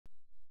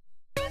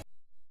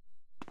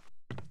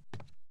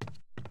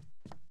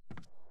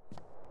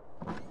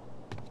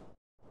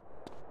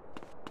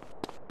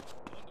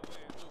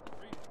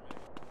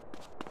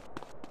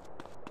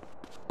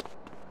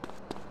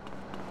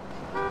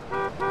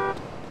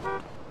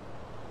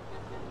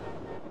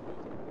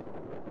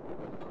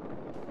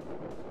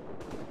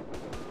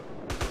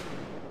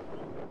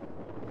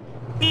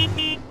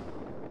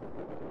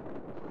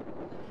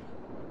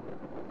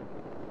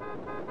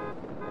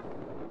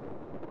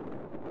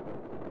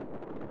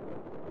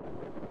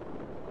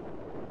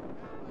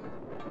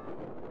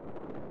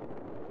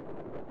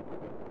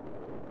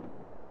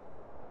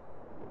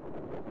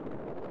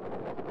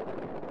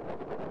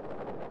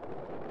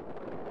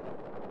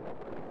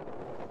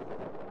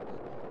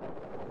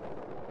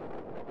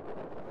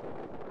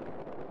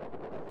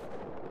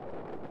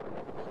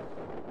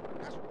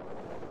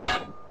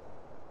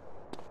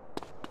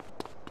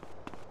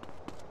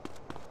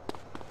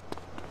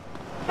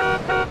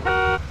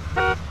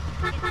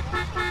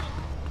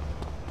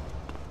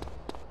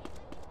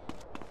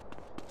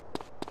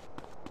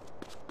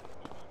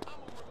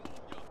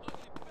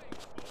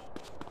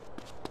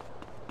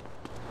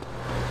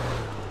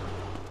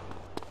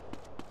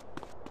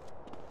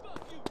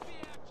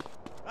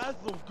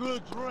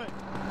good drink.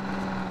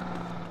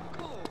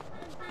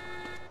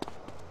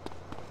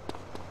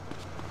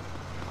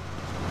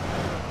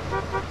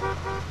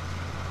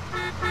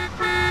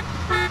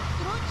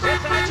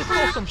 Yes, I just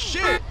saw some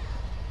shit.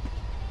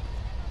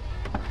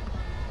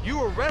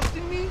 You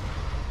arresting me?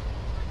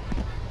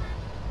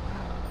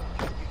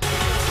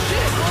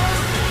 Shit,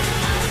 bro.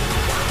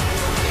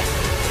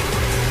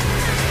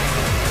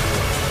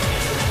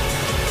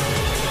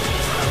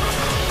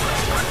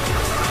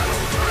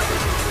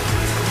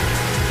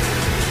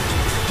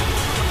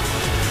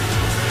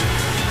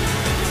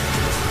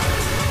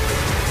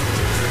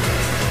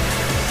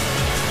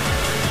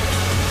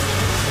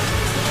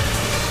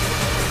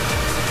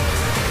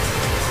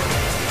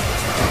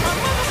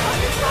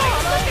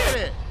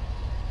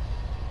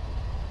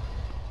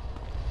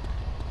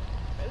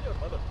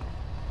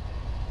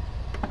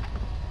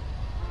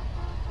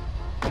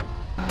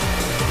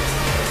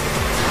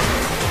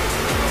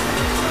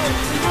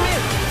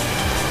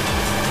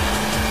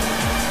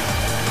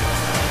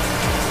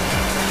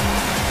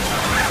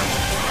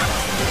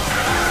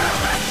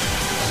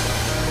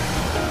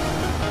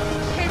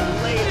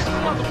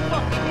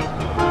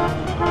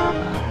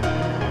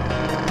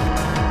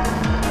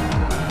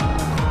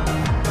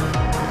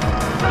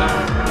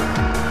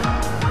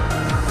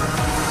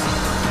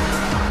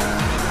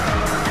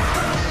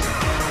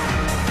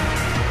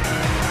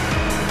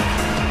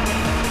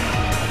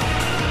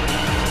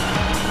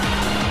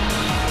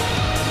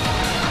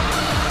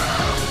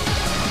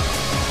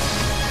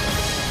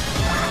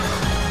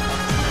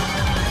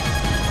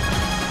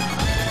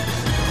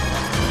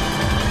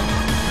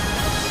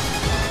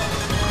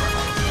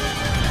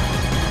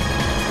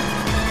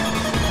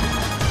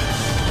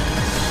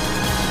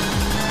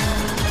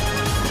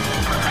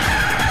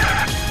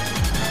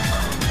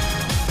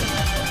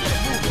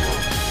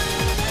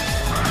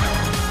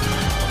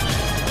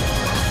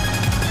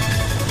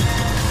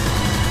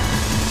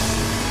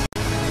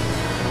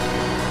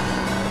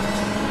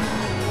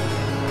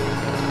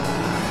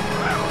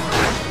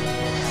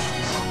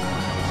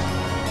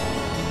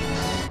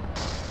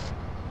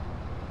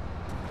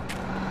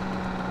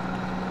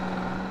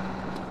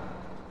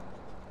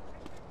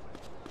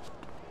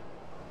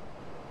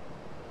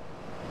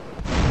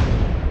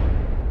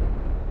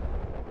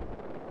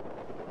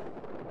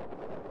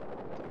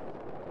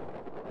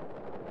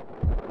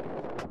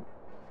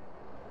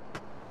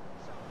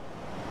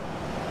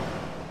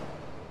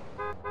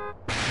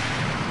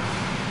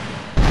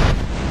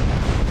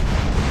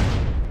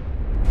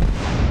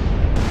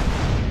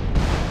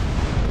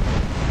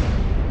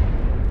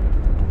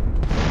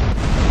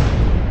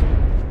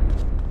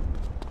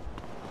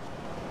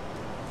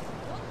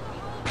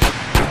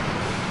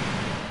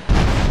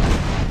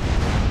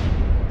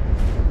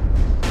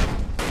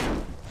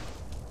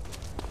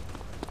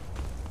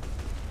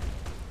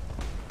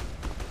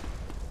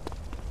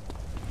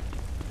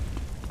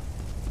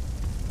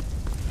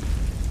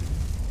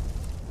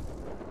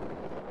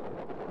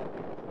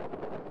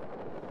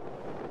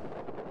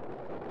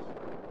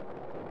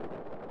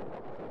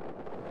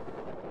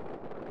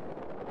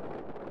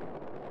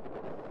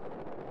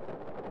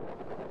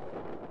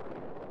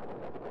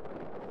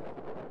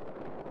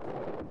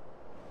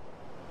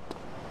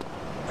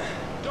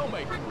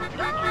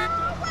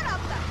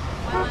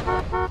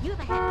 You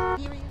ever had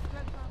a serious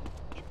drug problem?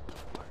 It's the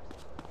worst.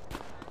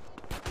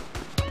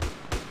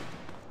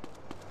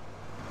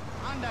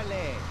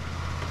 Ándale.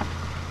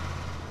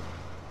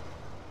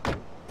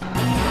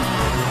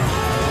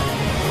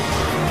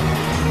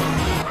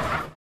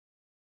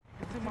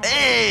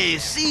 Hey,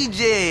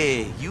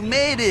 CJ, you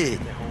made it.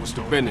 What's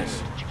the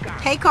business?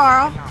 Hey,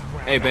 Carl.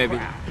 Hey, baby.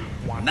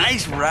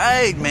 Nice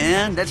ride,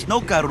 man. That's no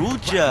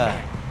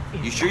carucha.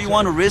 You sure you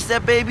want to risk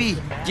that, baby?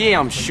 Yeah,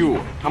 I'm sure.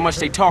 How much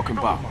they talking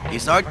about?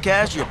 It's our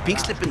cash, your pink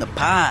slip in the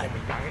pot.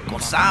 Con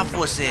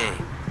Sanfose.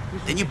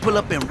 Then you pull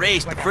up and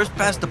race. The first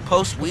past the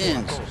post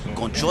wins.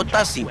 Con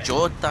chota sin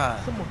chota.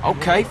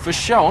 Okay, for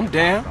sure. I'm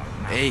down.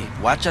 Hey,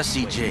 watch us,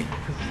 CJ.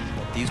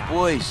 These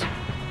boys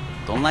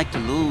don't like to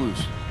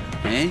lose,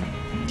 eh?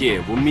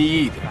 Yeah, well, me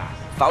either.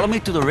 Follow me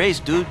to the race,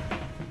 dude.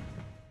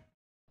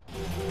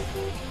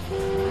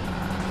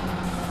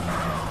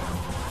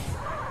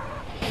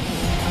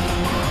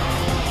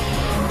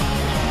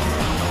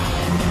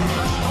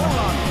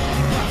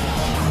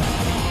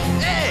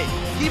 Hey,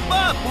 keep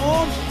up,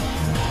 Holmes.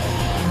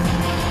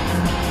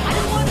 I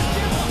didn't want to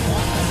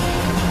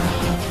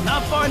share.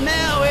 Not far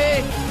now,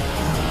 eh?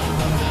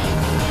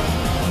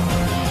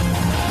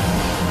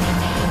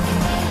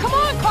 Come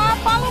on, Carl,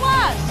 follow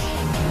us.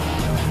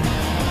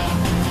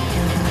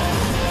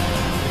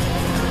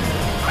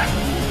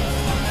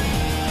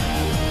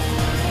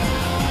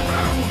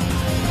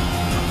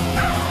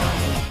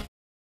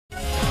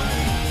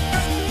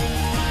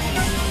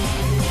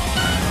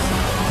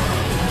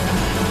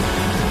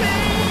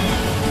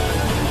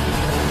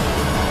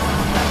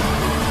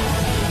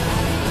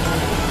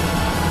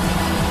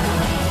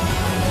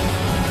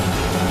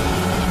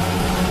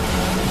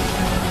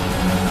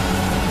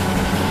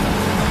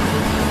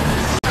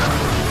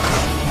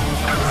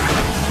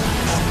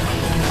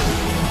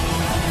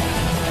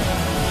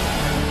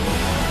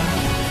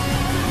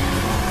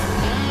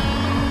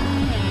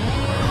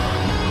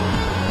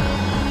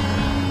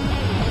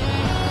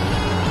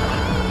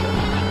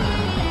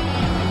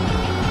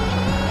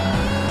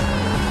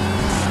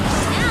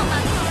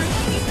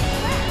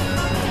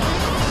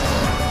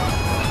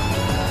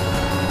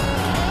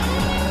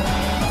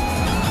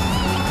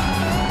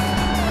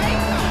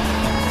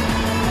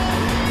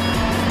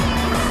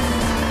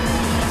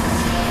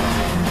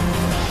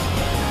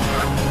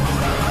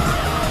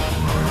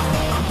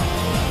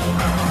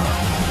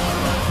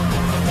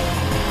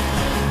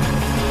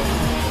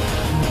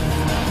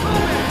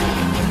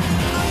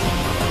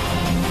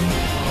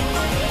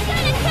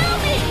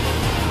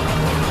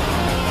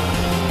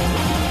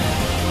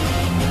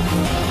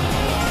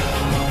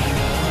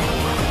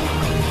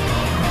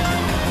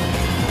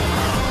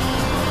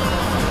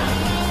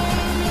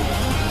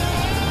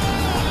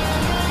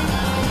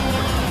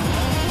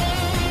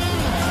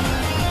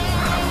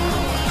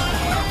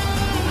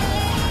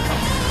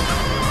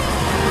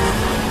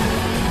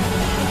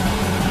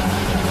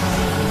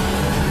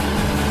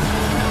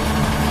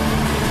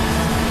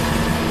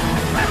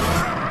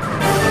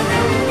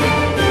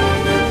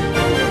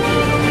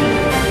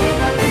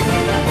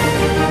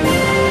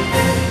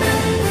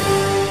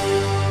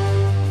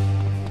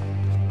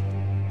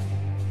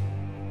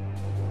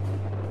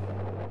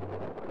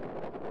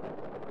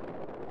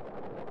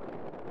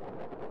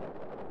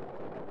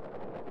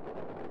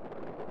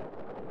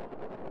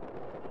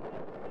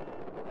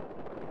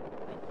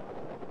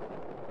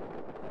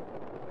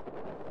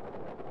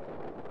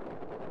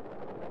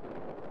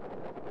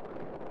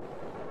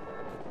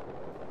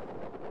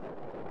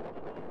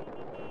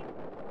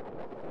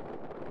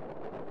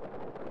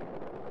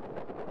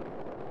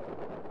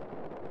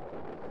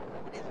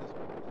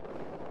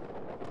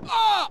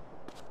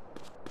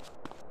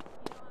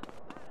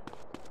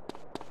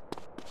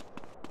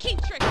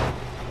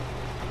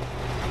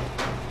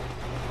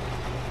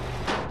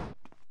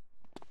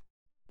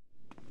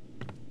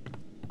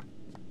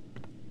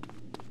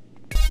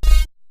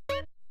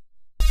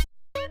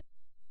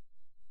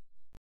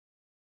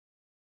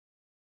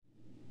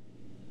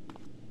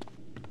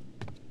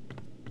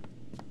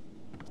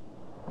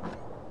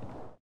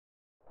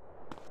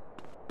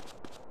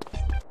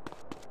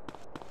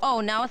 Oh,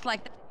 now it's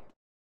like...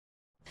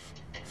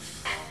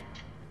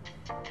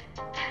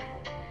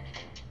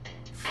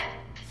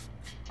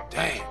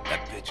 Damn,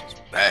 that bitch is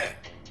bad.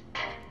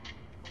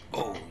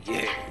 Oh,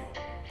 yeah.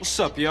 What's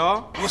up,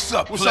 y'all? What's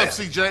up, What's player? up,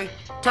 CJ?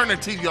 Turn that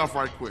TV off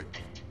right quick.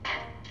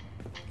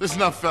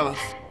 Listen up, fellas.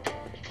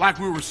 Like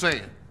we were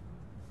saying,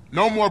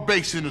 no more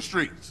base in the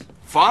streets.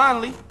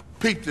 Finally.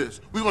 Peep this.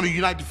 We're gonna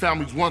unite the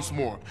families once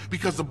more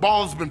because the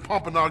ball's been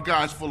pumping our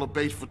guys full of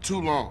base for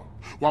too long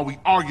while we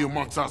argue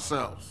amongst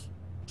ourselves.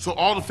 So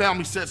all the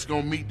family sets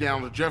gonna meet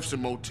down at the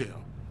Jefferson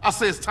Motel. I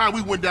say it's time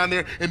we went down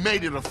there and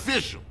made it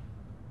official.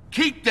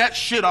 Keep that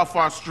shit off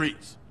our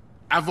streets.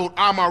 I vote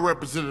I'm our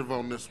representative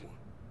on this one.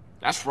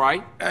 That's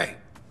right. Hey,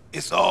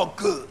 it's all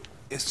good.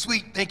 If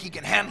Sweet think he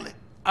can handle it,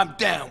 I'm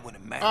down with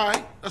him, man. All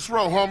right, let's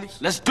roll, homies.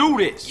 Let's do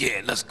this.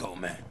 Yeah, let's go,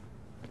 man.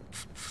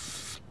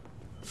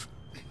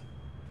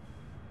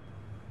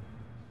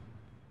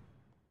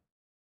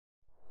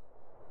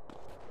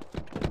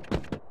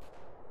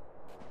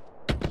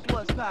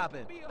 What's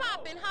poppin'?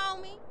 Poppin',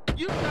 homie.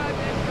 You tried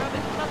that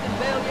brother. Nothing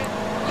bail yet.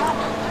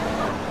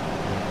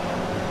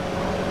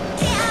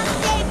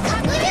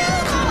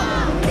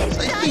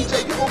 Hey, CJ,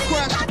 you gonna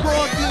crash the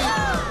car again?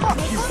 Fuck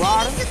you,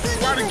 Ryder.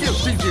 Ryder, give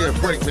CJ a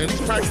break, man.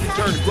 He's practically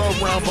turned the glove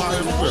around by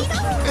himself.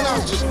 And I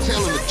was just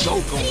telling a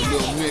joke on the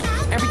little nigga.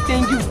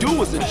 Everything you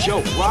do is a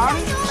joke,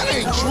 Ryder. That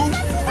ain't true.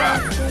 Right,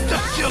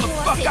 just chill the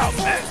fuck out,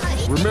 man.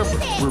 Remember,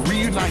 we're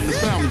reuniting the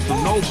family, so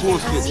no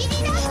bullshit.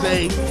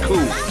 Stay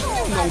cool.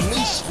 You know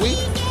me, Sweet.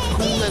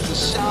 Cool as a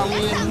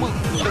Shaolin monk.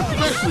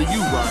 Especially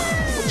you, Ryder.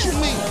 What you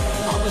mean?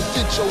 I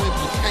resent your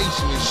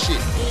implication and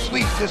shit.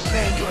 Sweet just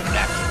saying you're a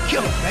natural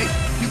killer, mate.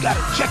 You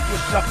gotta check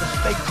yourself and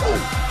stay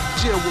cool.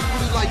 Jill, we'll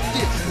put it like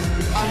this.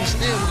 I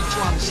understand what he's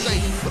trying to say,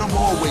 but I'm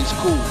always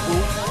cool,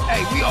 fool.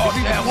 Hey, we all If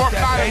you down work with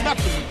out, that, ain't man.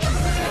 nothing with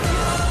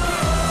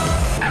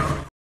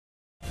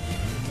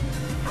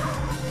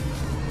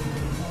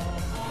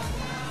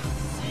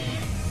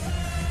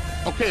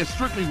you. Okay, it's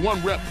strictly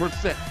 1 rep per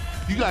set.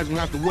 You guys gonna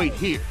have to wait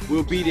here.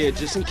 We'll be there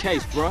just in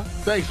case, bruh.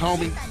 Thanks,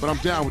 homie, but I'm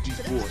down with these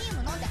boys.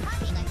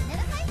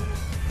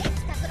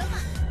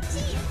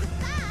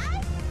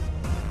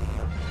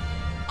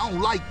 I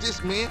don't like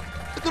this, man.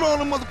 Look at all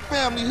them other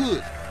family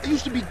hoods. They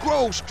used to be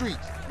Grove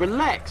Streets.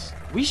 Relax.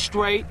 We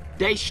straight,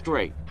 they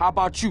straight. How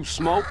about you,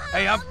 Smoke?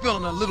 Hey, I'm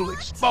feeling a little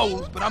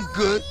exposed, but I'm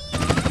good.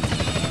 This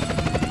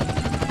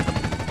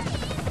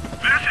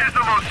is the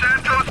Los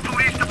Santos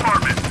Police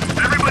Department.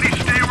 Everybody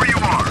stay where you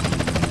are.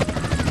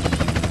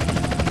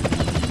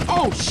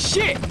 Oh,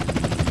 shit!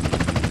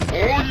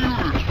 All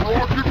units,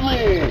 rock and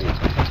roll.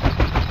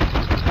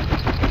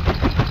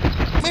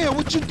 Man,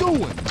 what you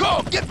doing?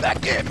 Go, get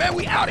back in, man.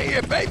 We out of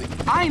here, baby.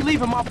 I ain't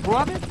leaving my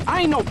brother.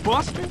 I ain't no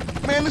buster.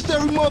 Man, it's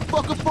every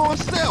motherfucker for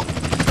himself.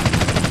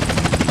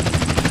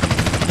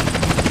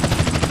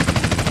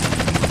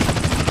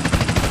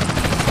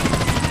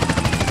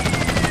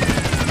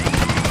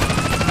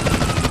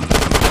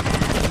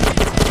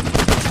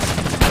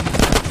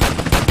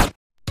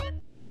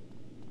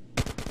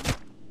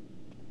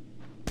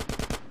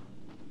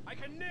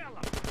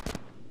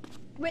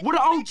 Where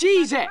the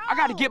OGs at? I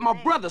gotta get my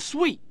brother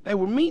Sweet. They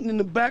were meeting in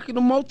the back of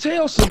the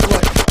motel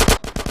someplace.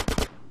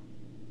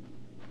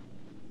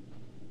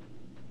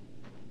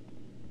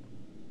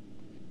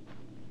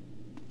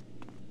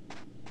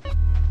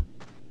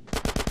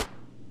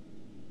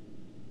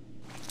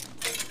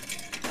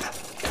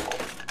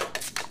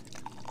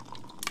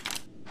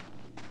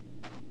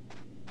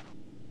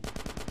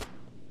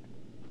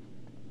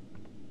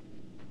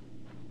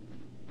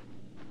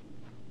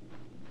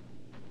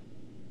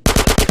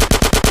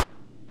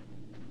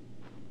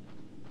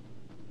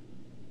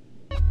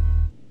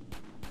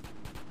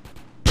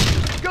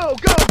 Go,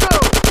 go, go!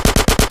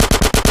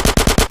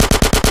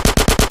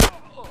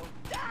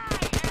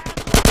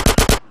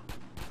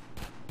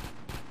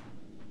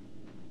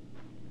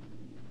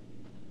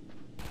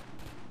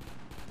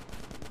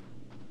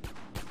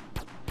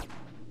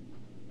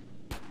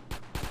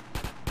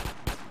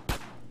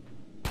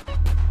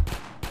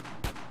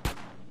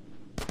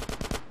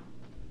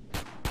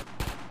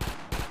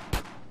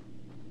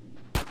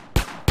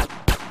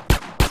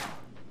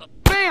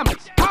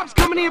 Families! Cops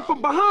coming in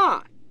from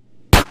behind!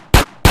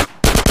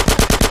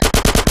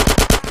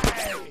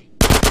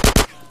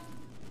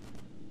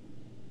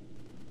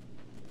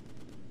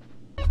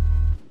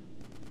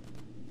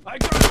 I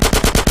got it!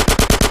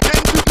 Get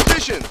into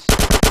positions!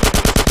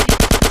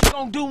 What you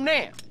gonna do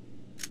now?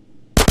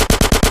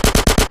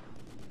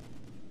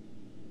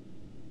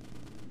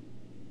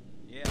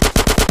 Yeah.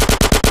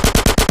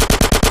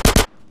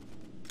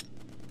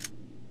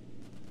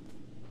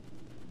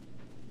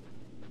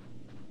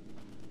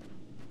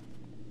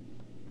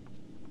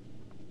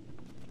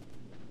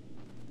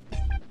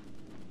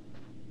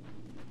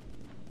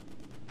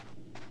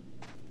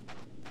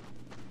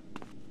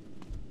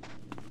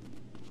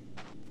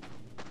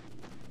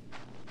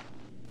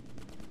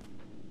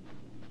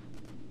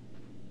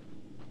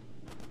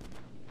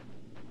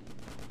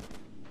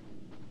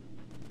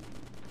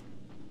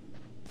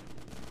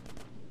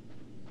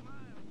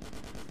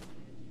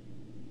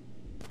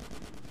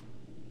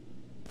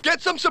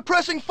 Get some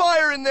suppressing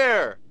fire in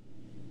there!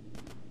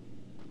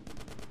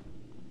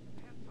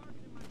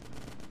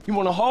 You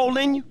want a hole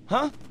in you,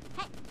 huh?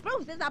 Hey,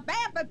 bruises are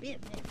bad for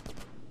business.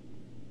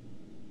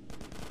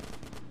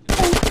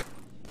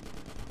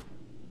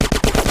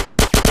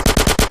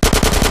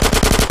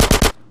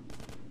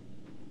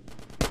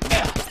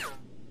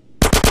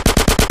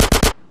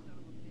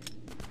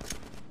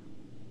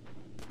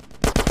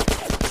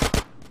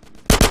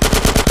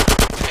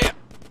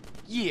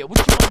 Yeah, what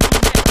you wanna do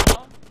next,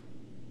 huh?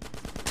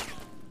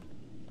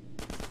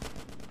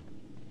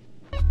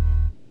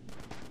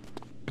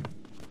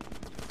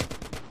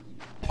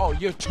 Oh,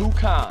 you're too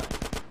kind.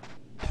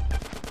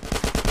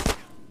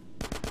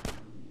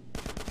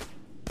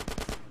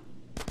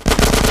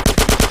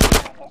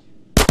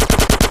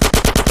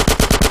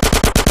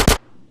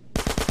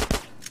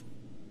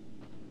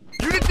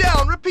 Unit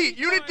down, repeat,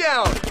 unit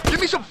down! Give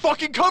me some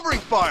fucking covering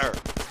fire!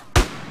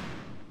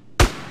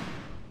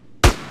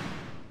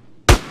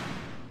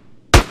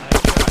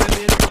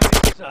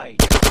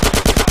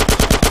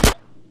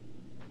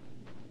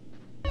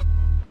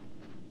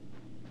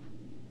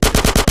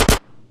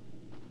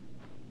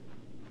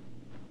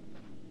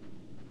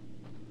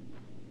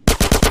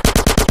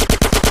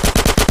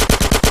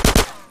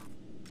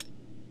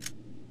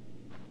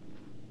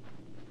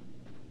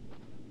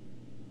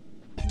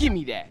 Give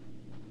me that.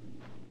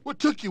 What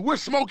took you? We're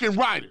smoking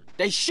Ryder.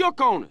 They shook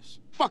on us.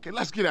 Fuck it,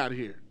 let's get out of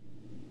here.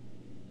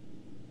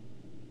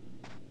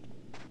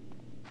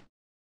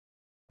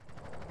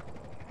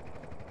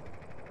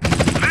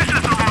 This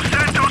is the Los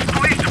Santos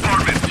Police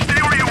Department.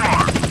 Stay where you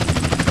are.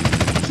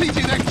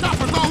 CJ, that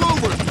chopper's all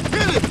over us.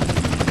 Hit it!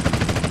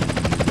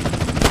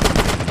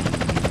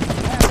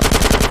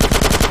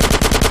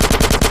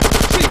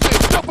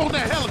 CJ, jump on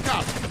that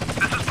helicopter.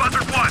 This is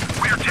Buzzard 1.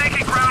 We are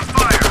taking ground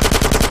fire.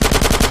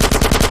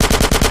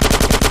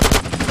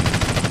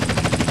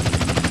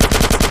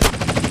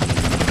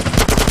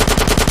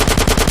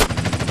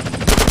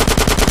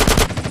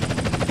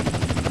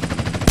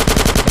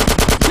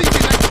 CJ,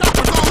 that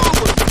chopper's all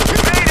over us.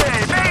 Mayday!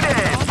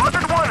 Mayday!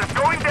 Buzzard 1 is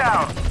going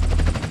down.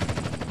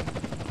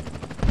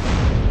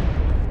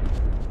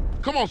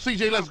 Come on,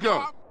 CJ, let's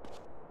go.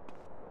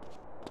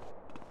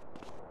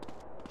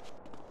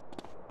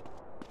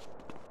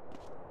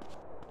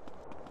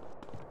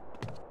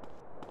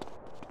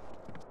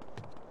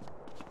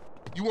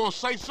 You want to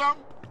say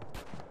something?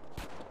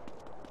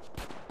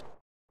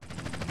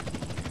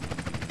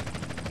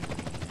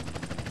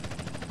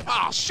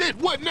 Ah, shit,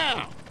 what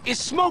now? It's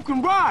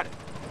smoking Ryder.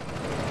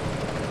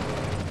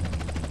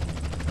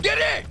 Get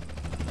in!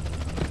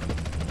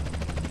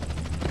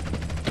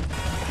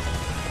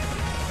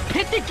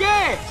 Hit the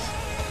gas.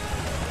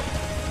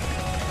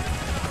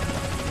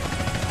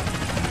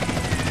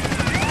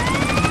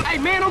 Hey,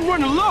 man, I'm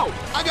running low.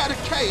 I got a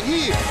K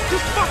here.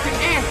 This fucking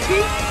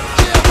antique.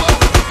 Yeah, well,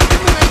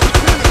 eliminate the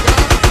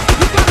Pentagon.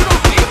 You got it on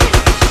me?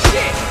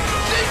 Shit.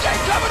 CJ,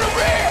 cover the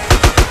rear!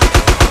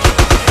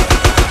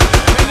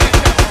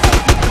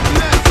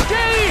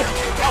 Damn.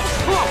 That was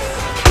close.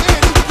 Man,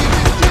 this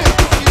getting intense.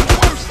 It's getting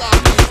worse out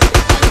here.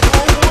 It's like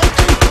World War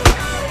II.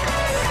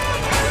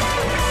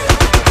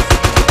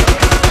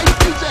 Hey,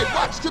 CJ,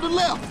 watch to the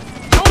left.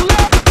 Your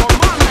left or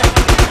my left?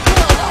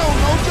 Well, I don't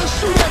know. Just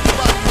shoot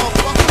everybody,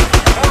 motherfucker.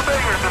 More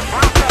bangers in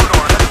blue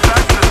corridor. Heading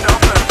back to the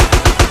Delta.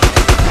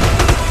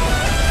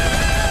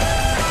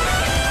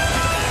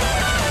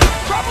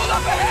 Trouble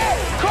up ahead!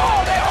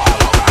 Call, they all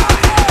over our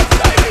heads,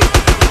 baby!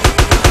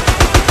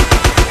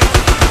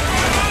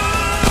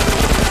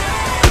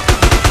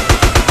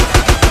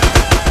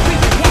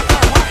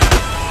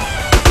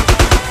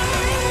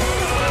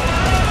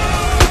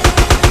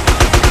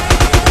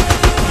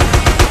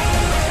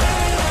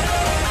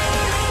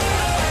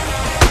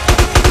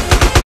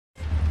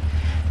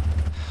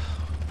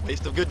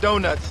 Waste of good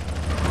donuts.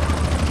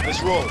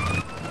 Let's roll.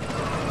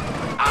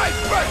 Eyes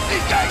front,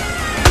 CJ!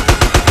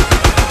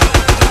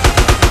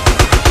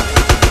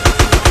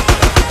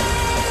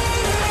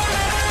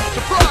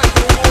 Surprise,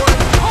 little boy!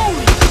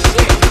 Holy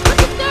shit.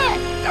 Look at that.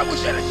 Now we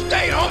should have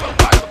stayed home and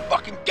watched the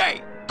fucking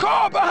game.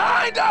 Car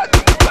behind us!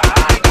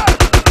 Behind us!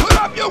 Put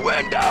up your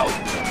windows!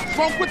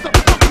 Smoke, what the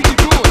fuck are you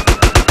doing?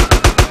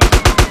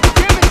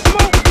 Damn it,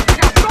 Smoke. I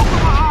got soap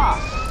in my eye.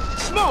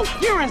 Smoke,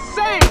 you're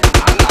insane.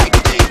 I like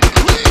things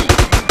clean!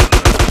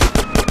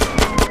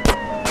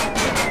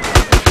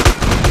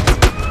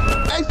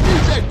 Hey,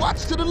 CJ,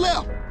 watch to the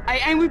left. Hey,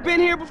 ain't we been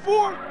here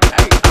before?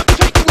 Hey, I'm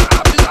taking what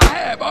options I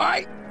have,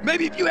 alright?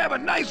 Maybe if you have a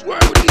nice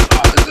word with these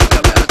officers,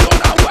 they'll let us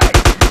on our way.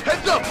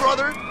 Heads up,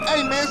 brother!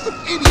 Hey, man, some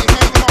idiot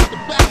hanging off the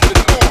back of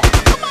the car.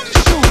 Somebody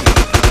shoot him.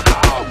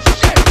 Oh,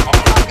 shit! All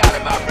I got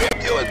in my rear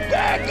view is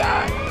bad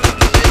guy!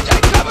 CJ,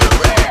 cover the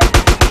rear!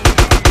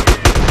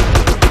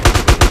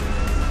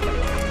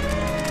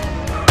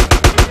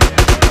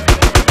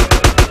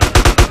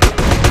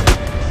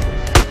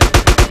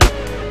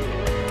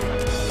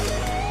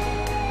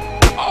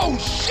 Oh,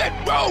 shit!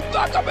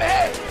 Roadblock up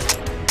ahead!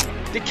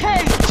 The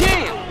cave's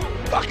jammed.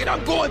 Fuck it,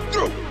 I'm going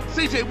through!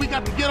 CJ, we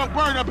got to get up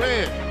bird up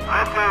here.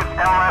 This is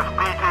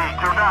LSPD.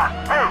 Do not.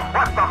 Hey,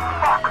 what the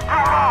fuck?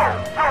 Touhou!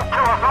 Don't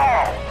kill us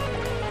all!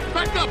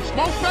 Back up,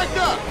 Smoke, back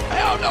up!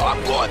 Hell no,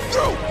 I'm going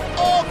through!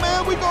 Oh,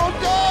 man, we gonna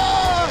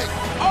die!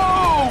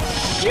 Oh,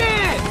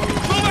 shit!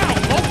 Slow down,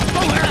 Smoke,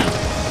 slow down!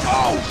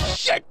 Oh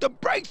shit, the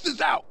brakes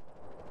is out!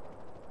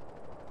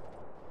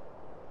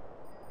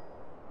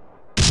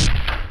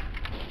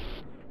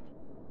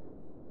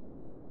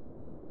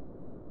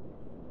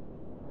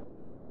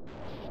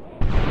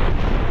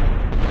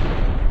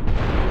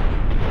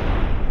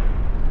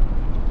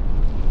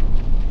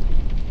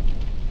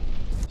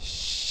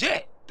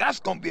 Shit, that's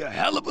gonna be a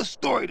hell of a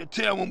story to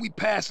tell when we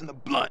passing the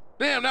blunt.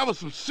 Damn, that was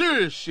some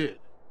serious shit.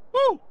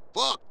 Woo!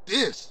 Fuck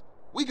this.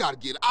 We gotta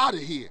get out of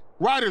here.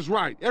 Right is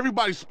right.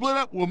 Everybody split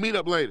up, we'll meet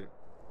up later.